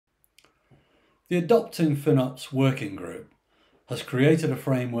The Adopting FinOps Working Group has created a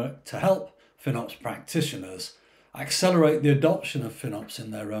framework to help FinOps practitioners accelerate the adoption of FinOps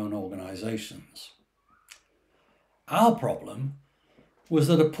in their own organisations. Our problem was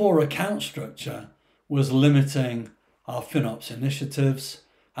that a poor account structure was limiting our FinOps initiatives,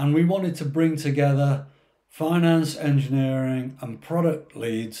 and we wanted to bring together finance, engineering and product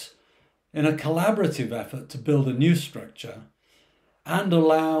leads in a collaborative effort to build a new structure and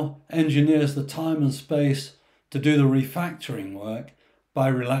allow engineers the time and space to do the refactoring work by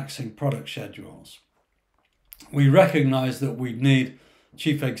relaxing product schedules. We recognised that we'd need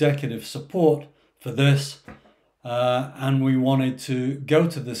chief executive support for this, and we wanted to go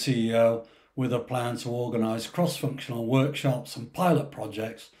to the CEO with a plan to organise cross-functional workshops and pilot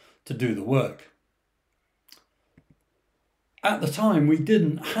projects to do the work. At the time, we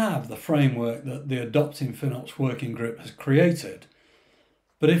didn't have the framework that the Adopting FinOps Working Group has created,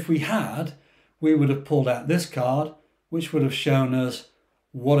 but if we had, we would have pulled out this card, which would have shown us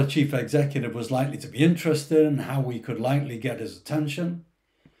what a chief executive was likely to be interested in and how we could likely get his attention.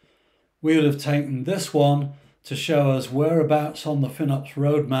 We would have taken this one to show us whereabouts on the FinOps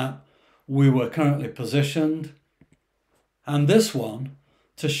roadmap we were currently positioned, and this one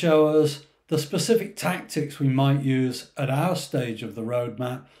to show us the specific tactics we might use at our stage of the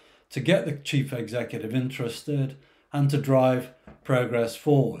roadmap to get the chief executive interested and to drive progress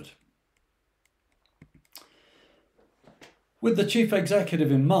forward. With the chief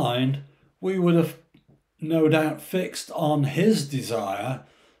executive in mind, we would have no doubt fixed on his desire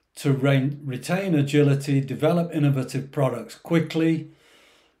to retain agility, develop innovative products quickly,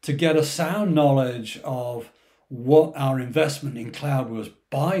 to get a sound knowledge of what our investment in cloud was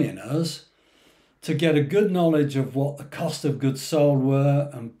buying us, to get a good knowledge of what the cost of goods sold were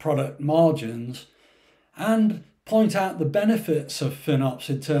and product margins, and point out the benefits of FinOps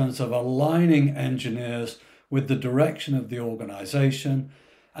in terms of aligning engineers with the direction of the organisation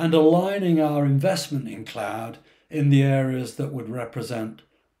and aligning our investment in cloud in the areas that would represent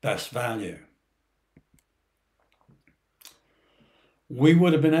best value. We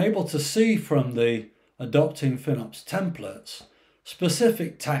would have been able to see from the Adopting FinOps templates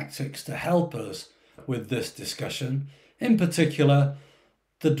specific tactics to help us with this discussion, in particular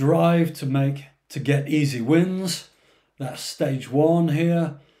the drive to get easy wins. That's stage 1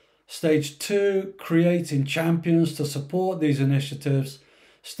 here. Stage 2, creating champions to support these initiatives.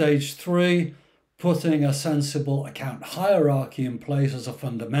 Stage 3, putting a sensible account hierarchy in place as a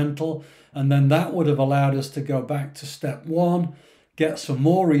fundamental, and then that would have allowed us to go back to step 1, get some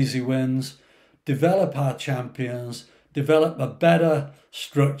more easy wins, develop our champions, develop a better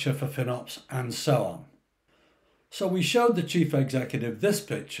structure for FinOps, and so on. So we showed the chief executive this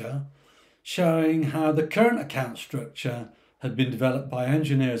picture showing how the current account structure had been developed by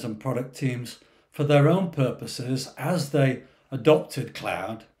engineers and product teams for their own purposes as they adopted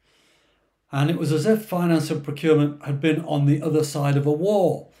cloud. And it was as if finance and procurement had been on the other side of a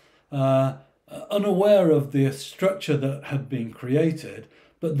wall, unaware of the structure that had been created,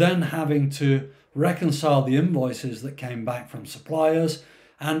 but then having to reconcile the invoices that came back from suppliers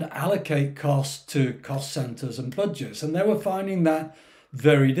and allocate costs to cost centres and budgets. And they were finding that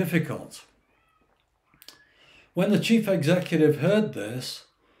very difficult. When the chief executive heard this,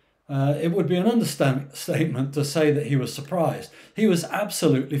 it would be an understatement to say that he was surprised. He was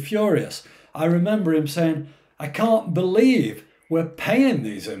absolutely furious. I remember him saying, "I can't believe we're paying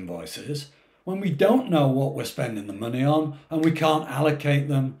these invoices when we don't know what we're spending the money on and we can't allocate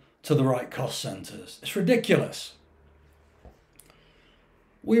them to the right cost centres. It's ridiculous."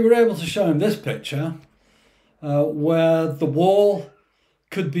 We were able to show him this picture where the wall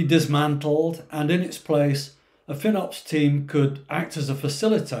could be dismantled and in its place a FinOps team could act as a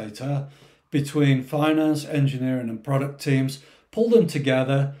facilitator between finance, engineering and product teams, pull them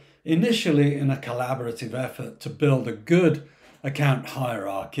together initially in a collaborative effort to build a good account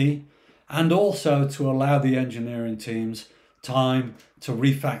hierarchy and also to allow the engineering teams time to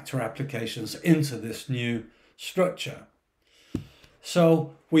refactor applications into this new structure.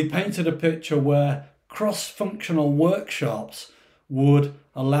 So we painted a picture where cross-functional workshops would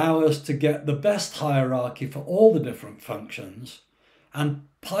allow us to get the best hierarchy for all the different functions, and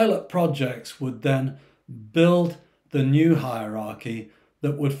pilot projects would then build the new hierarchy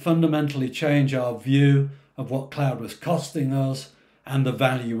that would fundamentally change our view of what cloud was costing us and the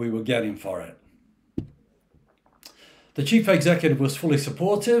value we were getting for it. The chief executive was fully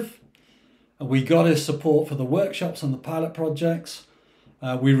supportive. We got his support for the workshops and the pilot projects.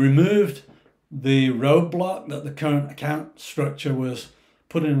 We removed the roadblock that the current account structure was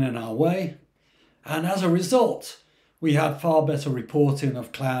putting in our way. And as a result, we had far better reporting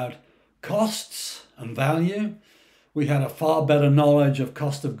of cloud costs and value. We had a far better knowledge of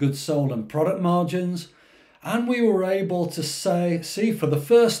cost of goods sold and product margins, and we were able to see for the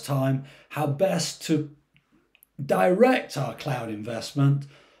first time how best to direct our cloud investment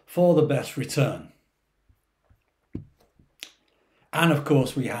for the best return. And of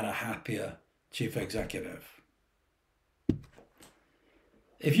course, we had a happier chief executive.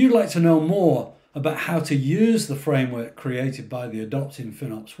 If you'd like to know more about how to use the framework created by the Adopting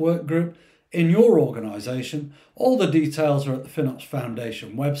FinOps Work Group in your organisation, all the details are at the FinOps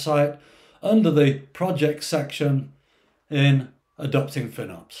Foundation website under the project section in Adopting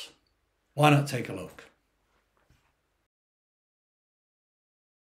FinOps. Why not take a look?